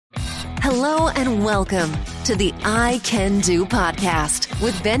Hello and welcome to the I Can Do podcast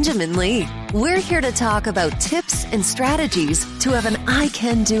with Benjamin Lee. We're here to talk about tips and strategies to have an I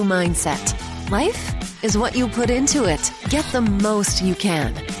Can Do mindset. Life is what you put into it. Get the most you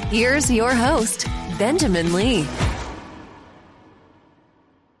can. Here's your host, Benjamin Lee.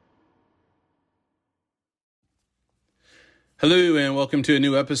 Hello and welcome to a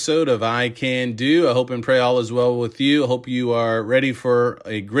new episode of I Can Do. I hope and pray all is well with you. I hope you are ready for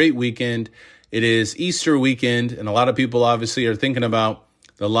a great weekend. It is Easter weekend, and a lot of people obviously are thinking about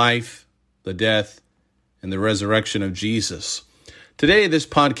the life, the death, and the resurrection of Jesus. Today, this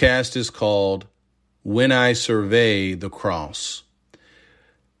podcast is called When I Survey the Cross.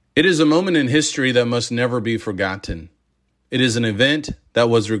 It is a moment in history that must never be forgotten. It is an event that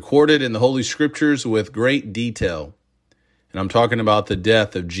was recorded in the Holy Scriptures with great detail. And I'm talking about the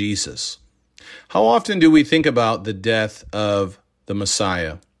death of Jesus. How often do we think about the death of the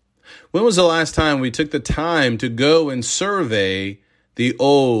Messiah? When was the last time we took the time to go and survey the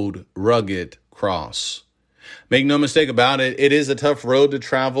old rugged cross? Make no mistake about it, it is a tough road to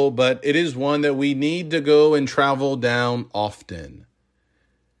travel, but it is one that we need to go and travel down often.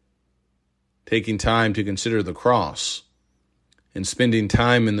 Taking time to consider the cross and spending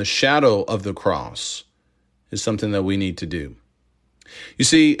time in the shadow of the cross is something that we need to do. You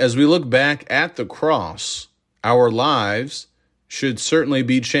see, as we look back at the cross, our lives should certainly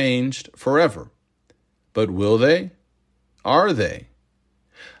be changed forever. But will they? Are they?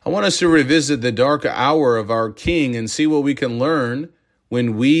 I want us to revisit the dark hour of our King and see what we can learn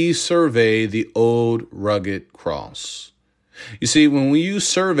when we survey the old rugged cross. You see, when you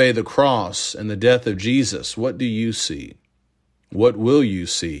survey the cross and the death of Jesus, what do you see? What will you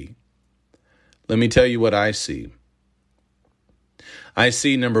see? Let me tell you what I see. I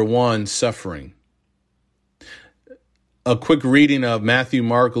see, number one, suffering. A quick reading of Matthew,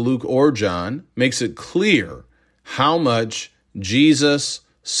 Mark, Luke, or John makes it clear how much Jesus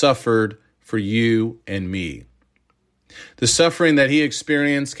suffered for you and me. The suffering that he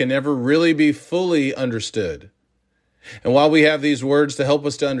experienced can never really be fully understood. And while we have these words to help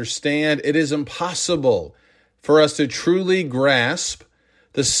us to understand, it is impossible for us to truly grasp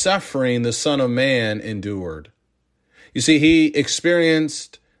the suffering the Son of Man endured. You see, he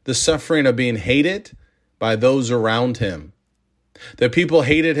experienced the suffering of being hated by those around him. The people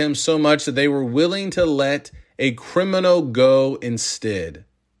hated him so much that they were willing to let a criminal go instead.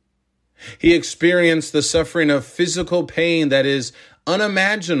 He experienced the suffering of physical pain that is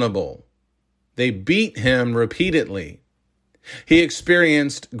unimaginable. They beat him repeatedly. He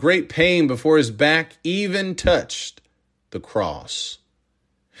experienced great pain before his back even touched the cross.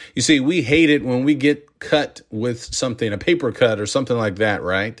 You see, we hate it when we get cut with something, a paper cut or something like that,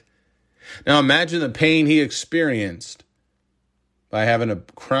 right? Now imagine the pain he experienced by having a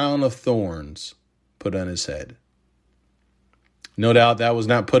crown of thorns put on his head. No doubt that was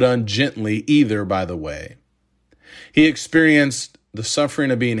not put on gently either, by the way. He experienced the suffering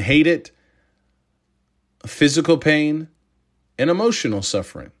of being hated, physical pain, and emotional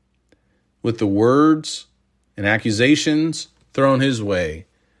suffering, with the words and accusations thrown his way,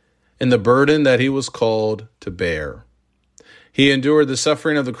 and the burden that he was called to bear. He endured the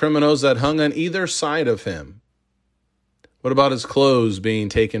suffering of the criminals that hung on either side of him. What about his clothes being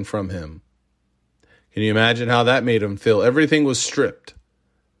taken from him? Can you imagine how that made him feel? Everything was stripped,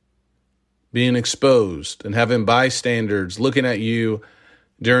 being exposed, and having bystanders looking at you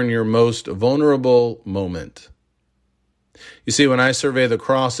during your most vulnerable moment. You see, when I survey the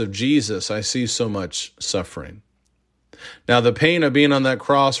cross of Jesus, I see so much suffering. Now, the pain of being on that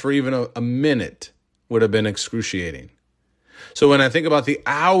cross for even a minute would have been excruciating. So when I think about the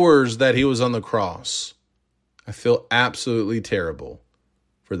hours that he was on the cross, I feel absolutely terrible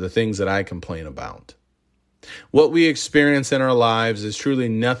for the things that I complain about. What we experience in our lives is truly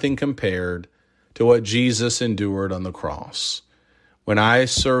nothing compared to what Jesus endured on the cross. When I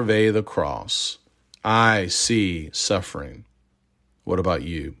survey the cross, I see suffering. What about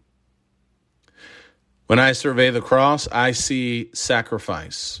you? When I survey the cross, I see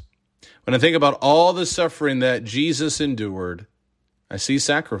sacrifice. When I think about all the suffering that Jesus endured, I see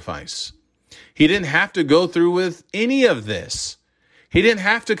sacrifice. He didn't have to go through with any of this. He didn't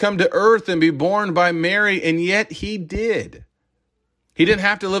have to come to earth and be born by Mary, and yet he did. He didn't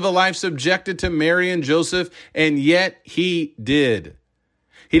have to live a life subjected to Mary and Joseph, and yet he did.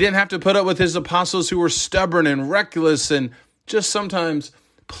 He didn't have to put up with his apostles who were stubborn and reckless and just sometimes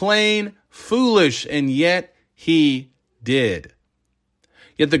plain foolish, and yet he did.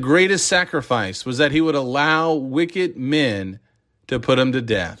 Yet the greatest sacrifice was that he would allow wicked men to put him to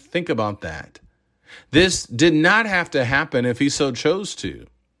death. Think about that. This did not have to happen if he so chose to.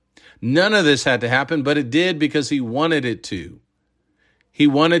 None of this had to happen, but it did because he wanted it to. He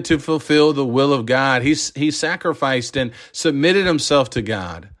wanted to fulfill the will of God. He sacrificed and submitted himself to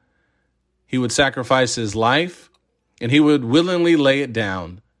God. He would sacrifice his life, and he would willingly lay it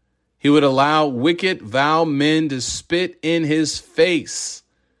down. He would allow wicked, vile men to spit in his face.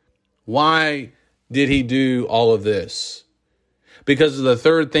 Why did he do all of this? Because of the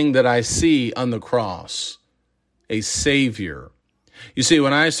third thing that I see on the cross, a Savior. You see,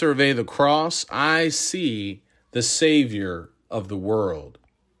 when I survey the cross, I see the Savior of the world.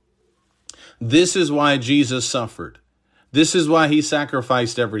 This is why Jesus suffered. This is why he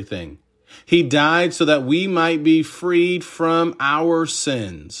sacrificed everything. He died so that we might be freed from our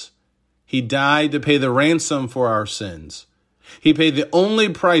sins. He died to pay the ransom for our sins. He paid the only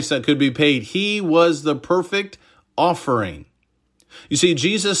price that could be paid. He was the perfect offering. You see,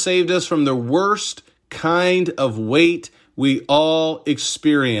 Jesus saved us from the worst kind of weight we all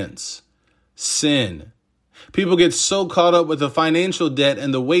experience: sin. People get so caught up with the financial debt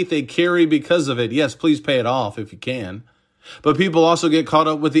and the weight they carry because of it. Yes, please pay it off if you can. But people also get caught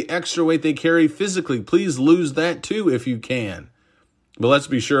up with the extra weight they carry physically. Please lose that too if you can. But let's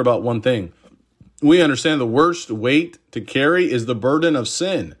be sure about one thing. We understand the worst weight to carry is the burden of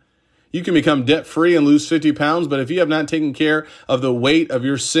sin. You can become debt-free and lose 50 pounds, but if you have not taken care of the weight of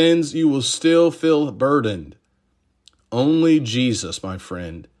your sins, you will still feel burdened. Only Jesus, my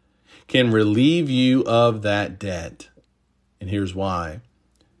friend, can relieve you of that debt. And here's why.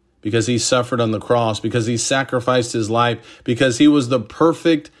 Because he suffered on the cross, because he sacrificed his life, because he was the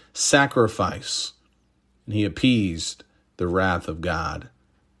perfect sacrifice, and he appeased the wrath of God.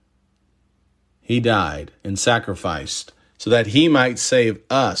 He died and sacrificed so that he might save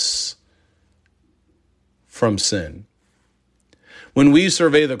us from sin. When we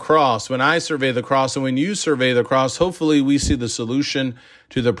survey the cross, when I survey the cross, and when you survey the cross, hopefully we see the solution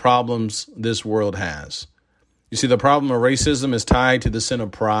to the problems this world has. You see, the problem of racism is tied to the sin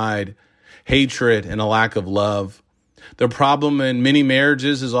of pride, hatred, and a lack of love. The problem in many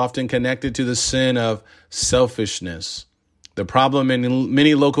marriages is often connected to the sin of selfishness. The problem in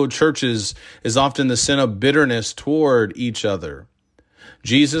many local churches is often the sin of bitterness toward each other.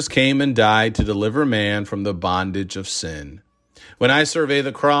 Jesus came and died to deliver man from the bondage of sin. When I survey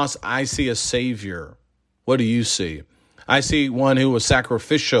the cross, I see a Savior. What do you see? I see one who was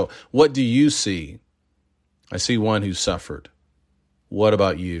sacrificial. What do you see? I see one who suffered. What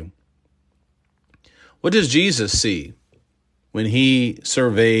about you? What does Jesus see when he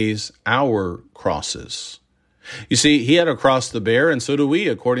surveys our crosses? You see, he had a cross to bear, and so do we,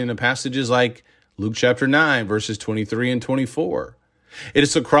 according to passages like Luke chapter 9, verses 23 and 24. It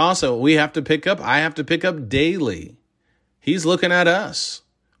is a cross that we have to pick up. I have to pick up daily. He's looking at us.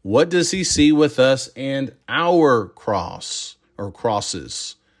 What does he see with us and our cross or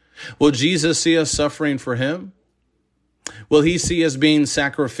crosses? Will Jesus see us suffering for him? Will he see us being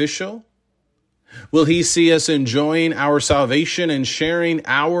sacrificial? Will he see us enjoying our salvation and sharing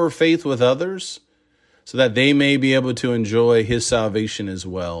our faith with others so that they may be able to enjoy his salvation as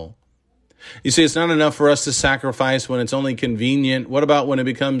well? You see, it's not enough for us to sacrifice when it's only convenient. What about when it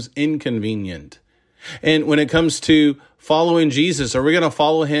becomes inconvenient? And when it comes to following Jesus, are we going to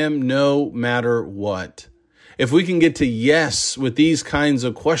follow him no matter what? If we can get to yes with these kinds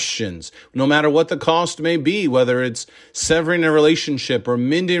of questions, no matter what the cost may be, whether it's severing a relationship or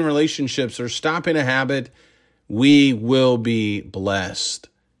mending relationships or stopping a habit, we will be blessed.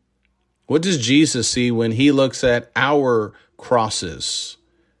 What does Jesus see when he looks at our crosses?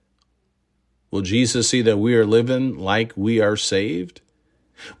 Will Jesus see that we are living like we are saved?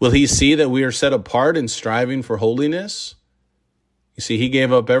 Will he see that we are set apart and striving for holiness? You see, he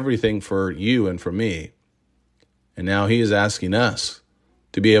gave up everything for you and for me. And now he is asking us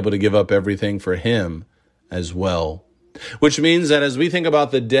to be able to give up everything for him as well. Which means that as we think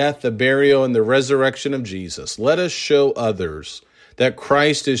about the death, the burial, and the resurrection of Jesus, let us show others that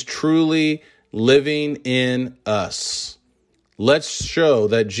Christ is truly living in us. Let's show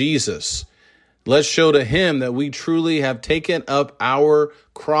that let's show to him that we truly have taken up our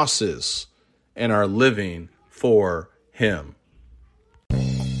crosses and are living for him.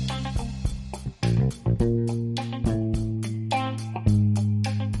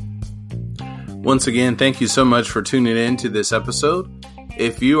 Once again, thank you so much for tuning in to this episode.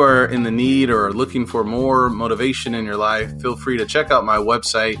 If you are in the need or looking for more motivation in your life, feel free to check out my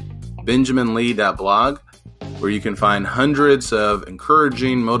website, benjaminlee.blog, where you can find hundreds of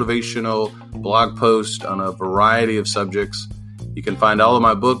encouraging, motivational blog posts on a variety of subjects. You can find all of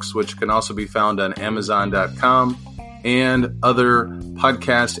my books, which can also be found on Amazon.com, and other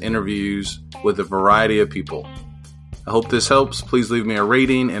podcast interviews with a variety of people. I hope this helps. Please leave me a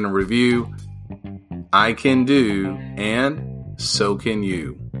rating and a review. I can do, and so can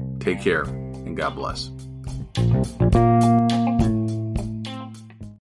you. Take care, and God bless.